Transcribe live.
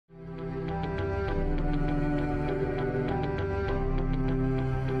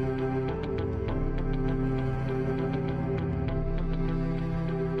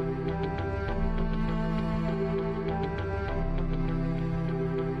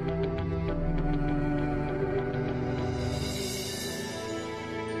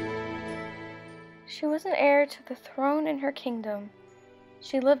She was an heir to the throne in her kingdom.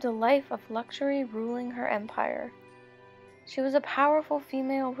 She lived a life of luxury ruling her empire. She was a powerful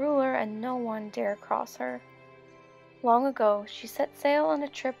female ruler and no one dare cross her. Long ago, she set sail on a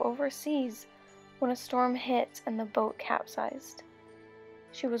trip overseas when a storm hit and the boat capsized.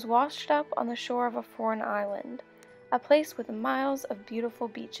 She was washed up on the shore of a foreign island, a place with miles of beautiful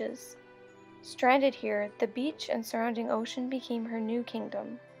beaches. Stranded here, the beach and surrounding ocean became her new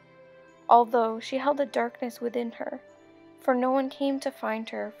kingdom. Although she held a darkness within her, for no one came to find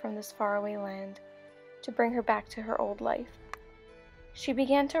her from this faraway land, to bring her back to her old life. She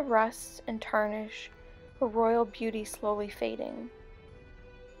began to rust and tarnish, her royal beauty slowly fading.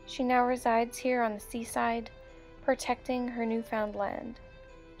 She now resides here on the seaside, protecting her newfound land.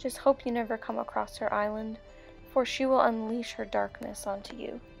 Just hope you never come across her island, for she will unleash her darkness onto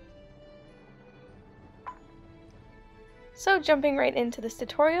you. So jumping right into this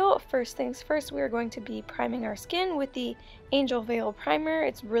tutorial, first things first, we are going to be priming our skin with the Angel Veil Primer.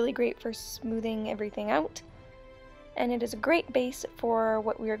 It's really great for smoothing everything out. And it is a great base for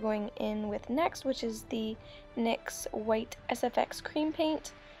what we are going in with next, which is the NYX White SFX Cream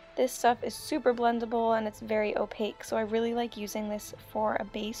Paint. This stuff is super blendable and it's very opaque, so I really like using this for a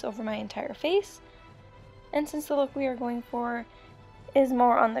base over my entire face. And since the look we are going for is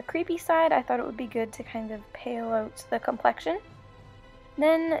more on the creepy side, I thought it would be good to kind of pale out the complexion.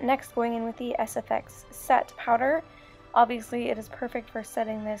 Then next, going in with the SFX Set Powder. Obviously it is perfect for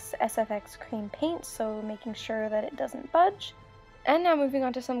setting this SFX cream paint, so making sure that it doesn't budge. And now moving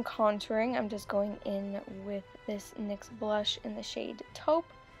on to some contouring, I'm just going in with this NYX blush in the shade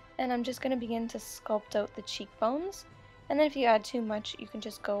Taupe, and I'm just going to begin to sculpt out the cheekbones. And then if you add too much, you can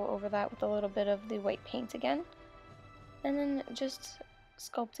just go over that with a little bit of the white paint again. And then just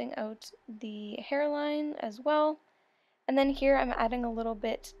sculpting out the hairline as well. And then here I'm adding a little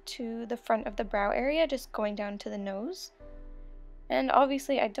bit to the front of the brow area, just going down to the nose. And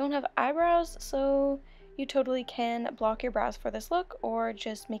obviously I don't have eyebrows, so you totally can block your brows for this look or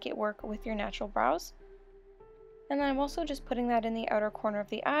just make it work with your natural brows. And then I'm also just putting that in the outer corner of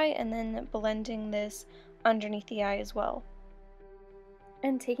the eye and then blending this underneath the eye as well.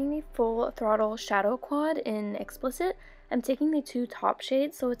 And taking the Full Throttle Shadow Quad in Explicit, I'm taking the two top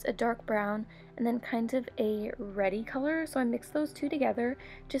shades, so it's a dark brown and then kind of a reddy color, so I mixed those two together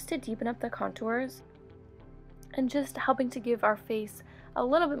just to deepen up the contours and just helping to give our face a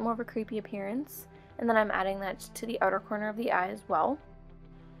little bit more of a creepy appearance. And then I'm adding that to the outer corner of the eye as well.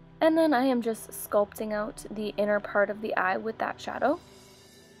 And then I am just sculpting out the inner part of the eye with that shadow.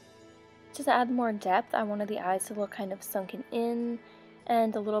 Just to add more depth, I wanted the eyes to look kind of sunken in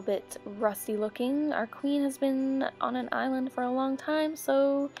and a little bit rusty looking. Our queen has been on an island for a long time,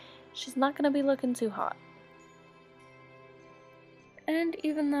 so she's not going to be looking too hot. And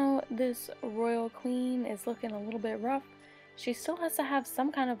even though this royal queen is looking a little bit rough, she still has to have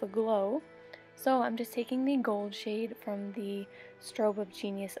some kind of a glow. So I'm just taking the gold shade from the Strobe of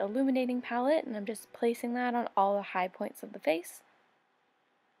Genius Illuminating Palette, and I'm just placing that on all the high points of the face.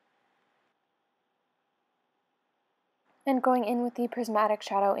 And going in with the Prismatic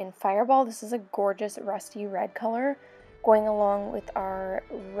Shadow in Fireball, this is a gorgeous rusty red color. Going along with our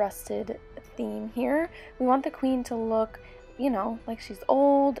rusted theme here, we want the queen to look, you know, like she's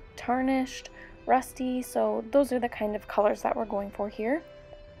old, tarnished, rusty, so those are the kind of colors that we're going for here.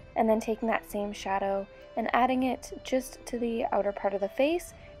 And then taking that same shadow and adding it just to the outer part of the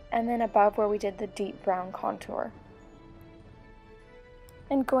face, and then above where we did the deep brown contour.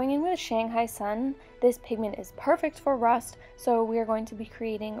 And going in with Shanghai Sun, this pigment is perfect for rust, so we are going to be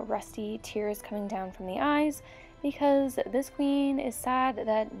creating rusty tears coming down from the eyes, because this queen is sad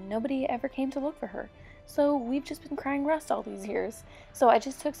that nobody ever came to look for her. So we've just been crying rust all these years. So I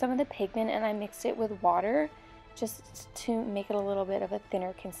just took some of the pigment and I mixed it with water, just to make it a little bit of a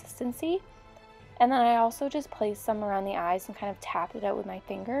thinner consistency. And then I also just placed some around the eyes and kind of tapped it out with my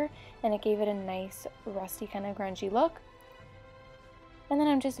finger, and it gave it a nice rusty kind of grungy look. And then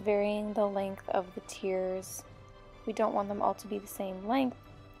I'm just varying the length of the tears. We don't want them all to be the same length,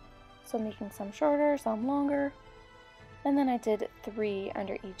 so making some shorter, some longer. And then I did 3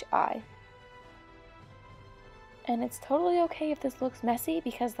 under each eye. And it's totally okay if this looks messy,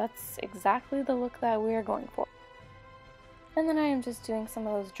 because that's exactly the look that we're going for. And then I am just doing some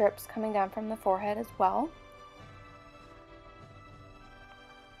of those drips coming down from the forehead as well.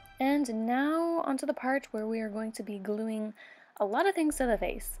 And now onto the part where we are going to be gluing a lot of things to the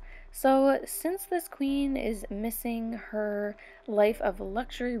face. So since this queen is missing her life of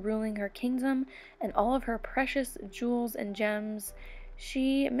luxury ruling her kingdom and all of her precious jewels and gems,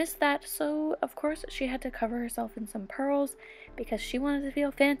 She missed that, so of course she had to cover herself in some pearls because she wanted to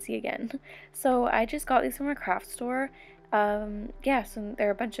feel fancy again. So I just got these from a craft store. Yeah, so there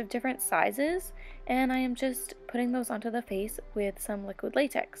are a bunch of different sizes, and I am just putting those onto the face with some liquid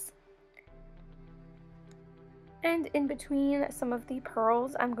latex. And in between some of the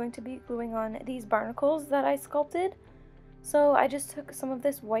pearls, I'm going to be gluing on these barnacles that I sculpted. So I just took some of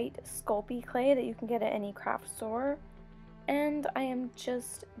this white Sculpey clay that you can get at any craft store, and I am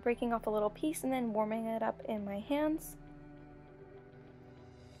just breaking off a little piece and then warming it up in my hands.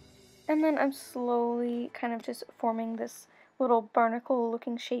 And then I'm slowly kind of just forming this little barnacle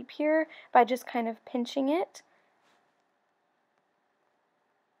looking shape here by just kind of pinching it.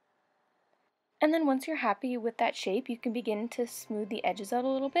 And then once you're happy with that shape, you can begin to smooth the edges out a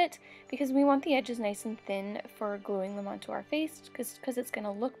little bit, because we want the edges nice and thin for gluing them onto our face, because it's going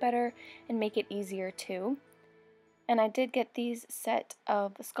to look better and make it easier too. And I did get these set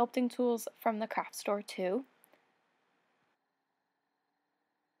of sculpting tools from the craft store too.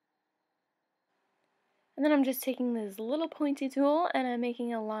 And then I'm just taking this little pointy tool and I'm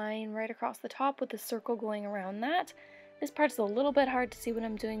making a line right across the top with a circle going around that. This part's a little bit hard to see what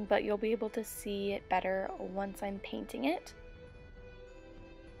I'm doing, but you'll be able to see it better once I'm painting it.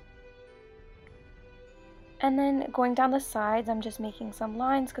 And then going down the sides, I'm just making some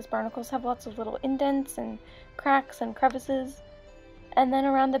lines because barnacles have lots of little indents and cracks and crevices. And then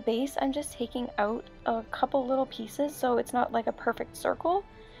around the base, I'm just taking out a couple little pieces so it's not like a perfect circle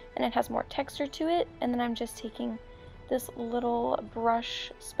and it has more texture to it. And then I'm just taking this little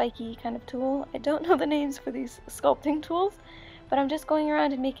brush spiky kind of tool. I don't know the names for these sculpting tools, but I'm just going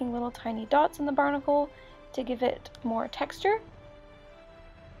around and making little tiny dots in the barnacle to give it more texture.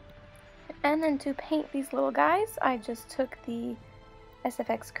 And then to paint these little guys, I just took the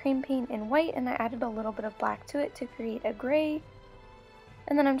SFX cream paint in white and I added a little bit of black to it to create a gray.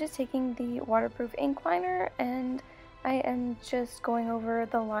 And then I'm just taking the waterproof ink liner and I am just going over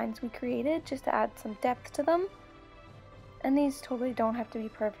the lines we created just to add some depth to them. And these totally don't have to be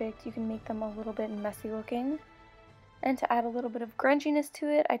perfect. You can make them a little bit messy looking. And to add a little bit of grunginess to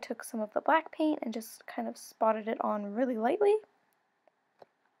it, I took some of the black paint and just kind of spotted it on really lightly.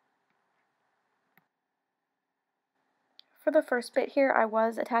 For the first bit here, I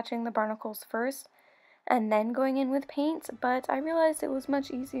was attaching the barnacles first and then going in with paint, but I realized it was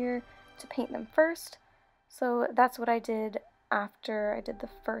much easier to paint them first, so that's what I did after I did the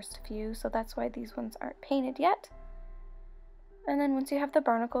first few, so that's why these ones aren't painted yet. And then once you have the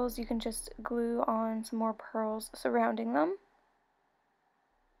barnacles, you can just glue on some more pearls surrounding them.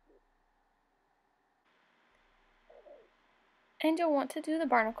 And you'll want to do the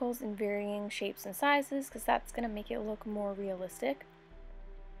barnacles in varying shapes and sizes because that's going to make it look more realistic.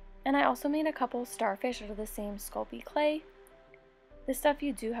 And I also made a couple starfish out of the same Sculpey clay. This stuff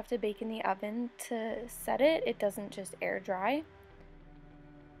you do have to bake in the oven to set it. It doesn't just air dry.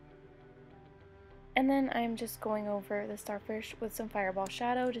 And then I'm just going over the starfish with some fireball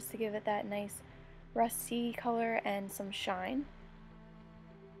shadow just to give it that nice rusty color and some shine.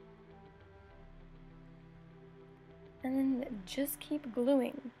 And then just keep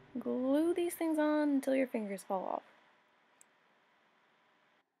gluing. Glue these things on until your fingers fall off.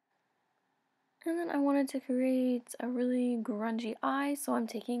 And then I wanted to create a really grungy eye, so I'm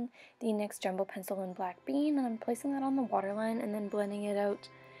taking the NYX Jumbo Pencil in Black Bean and I'm placing that on the waterline and then blending it out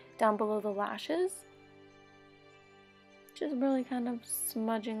down below the lashes. Just really kind of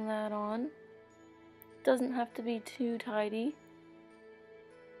smudging that on. Doesn't have to be too tidy.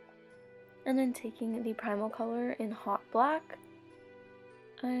 And then taking the primal color in Hot Black,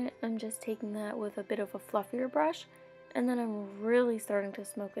 I'm just taking that with a bit of a fluffier brush, and then I'm really starting to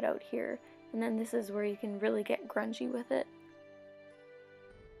smoke it out here. And then this is where you can really get grungy with it.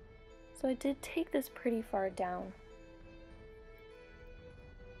 So I did take this pretty far down.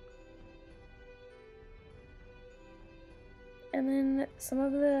 And then some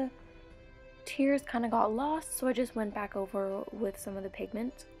of the tears kind of got lost, so I just went back over with some of the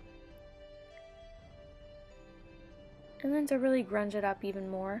pigment. And then to really grunge it up even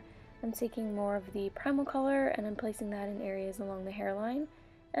more, I'm taking more of the primal color and I'm placing that in areas along the hairline.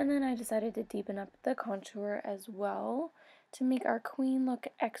 And then I decided to deepen up the contour as well to make our queen look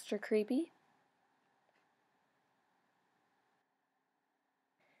extra creepy.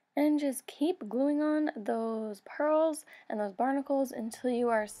 And just keep gluing on those pearls and those barnacles until you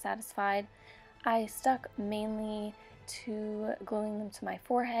are satisfied. I stuck mainly to gluing them to my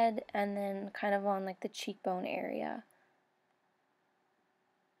forehead and then kind of on like the cheekbone area.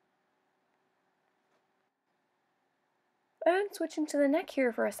 And switching to the neck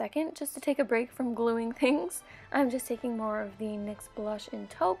here for a second, just to take a break from gluing things, I'm just taking more of the NYX blush in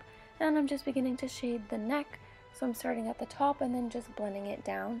taupe, and I'm just beginning to shade the neck. So I'm starting at the top and then just blending it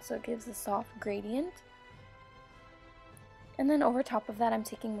down so it gives a soft gradient. And then over top of that, I'm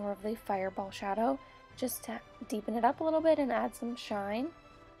taking more of the Fireball shadow just to deepen it up a little bit and add some shine.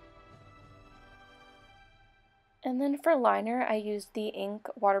 And then for liner, I used the Ink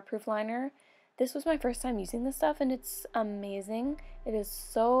waterproof liner. This was my first time using this stuff and it's amazing. It is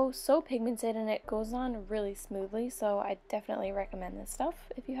so pigmented and it goes on really smoothly, so I definitely recommend this stuff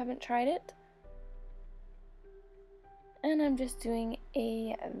if you haven't tried it. And I'm just doing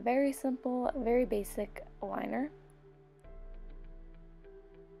a very simple, very basic liner.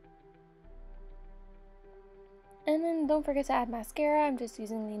 And then don't forget to add mascara. I'm just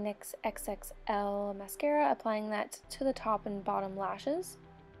using the NYX XXL mascara, applying that to the top and bottom lashes.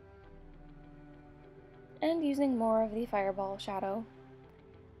 And using more of the Fireball shadow.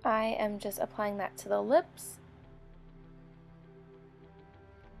 I am just applying that to the lips.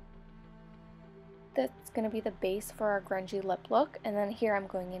 That's going to be the base for our grungy lip look. And then here I'm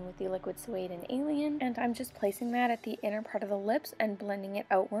going in with the Liquid Suede and Alien. And I'm just placing that at the inner part of the lips and blending it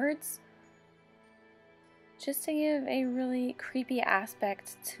outwards, just to give a really creepy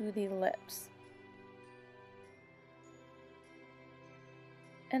aspect to the lips.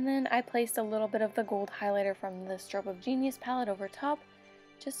 And then I placed a little bit of the gold highlighter from the Strobe of Genius palette over top,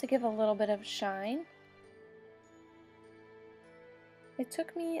 just to give a little bit of shine. It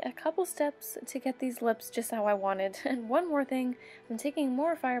took me a couple steps to get these lips just how I wanted. And one more thing, I'm taking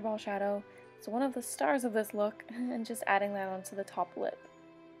more Fireball shadow, it's one of the stars of this look, and just adding that onto the top lip.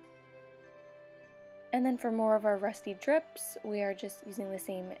 And then for more of our rusty drips, we are just using the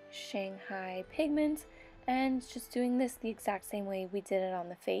same Shanghai pigment and just doing this the exact same way we did it on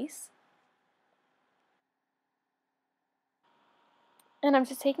the face. And I'm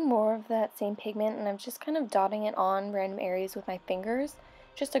just taking more of that same pigment and I'm just kind of dotting it on random areas with my fingers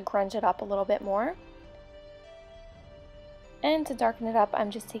just to grunge it up a little bit more. And to darken it up,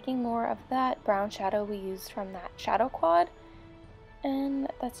 I'm just taking more of that brown shadow we used from that shadow quad,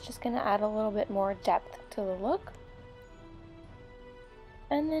 and that's just going to add a little bit more depth to the look.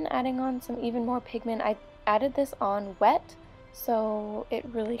 And then adding on some even more pigment. I added this on wet, so it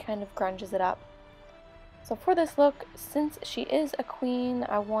really kind of grunges it up. So for this look, since she is a queen,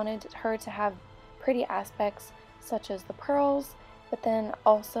 I wanted her to have pretty aspects such as the pearls, but then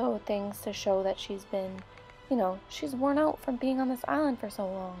also things to show that she's been, you know, she's worn out from being on this island for so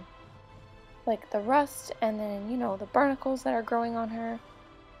long. Like the rust, and then, you know, the barnacles that are growing on her.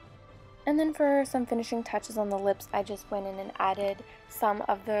 And then for some finishing touches on the lips, I just went in and added some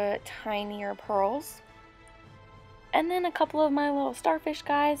of the tinier pearls. And then a couple of my little starfish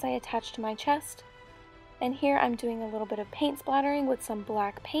guys I attached to my chest. And here I'm doing a little bit of paint splattering with some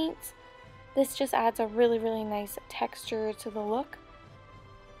black paint. This just adds a really nice texture to the look.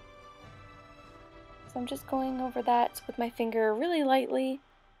 So I'm just going over that with my finger really lightly.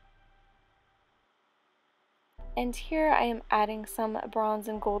 And here I am adding some bronze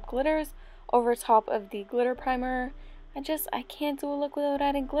and gold glitters over top of the glitter primer. I can't do a look without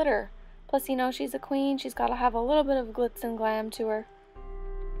adding glitter. Plus, you know, she's a queen, she's got to have a little bit of glitz and glam to her.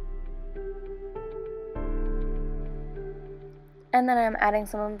 And then I'm adding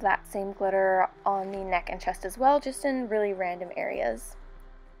some of that same glitter on the neck and chest as well, just in really random areas.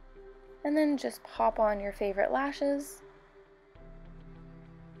 And then just pop on your favorite lashes.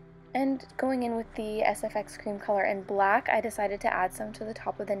 And going in with the SFX cream color in black, I decided to add some to the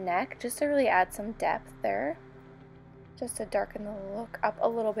top of the neck, just to really add some depth there. Just to darken the look up a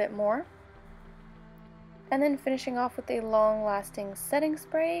little bit more. And then finishing off with a long-lasting setting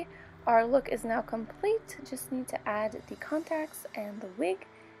spray. Our look is now complete, just need to add the contacts and the wig,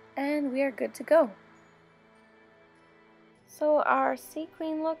 and we are good to go. So our Sea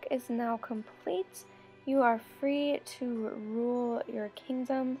Queen look is now complete. You are free to rule your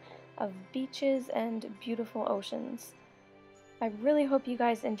kingdom of beaches and beautiful oceans. I really hope you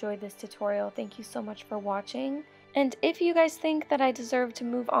guys enjoyed this tutorial. Thank you so much for watching. And if you guys think that I deserve to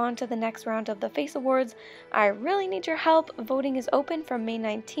move on to the next round of the Face Awards, I really need your help. Voting is open from May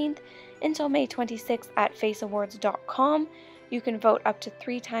 19th until May 26th at faceawards.com. You can vote up to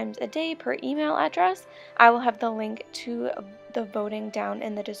 3 times a day per email address. I will have the link to the voting down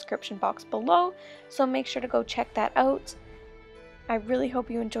in the description box below, so make sure to go check that out. I really hope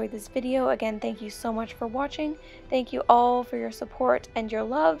you enjoyed this video. Again, thank you so much for watching. Thank you all for your support and your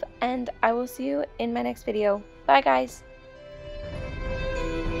love, and I will see you in my next video. Bye guys!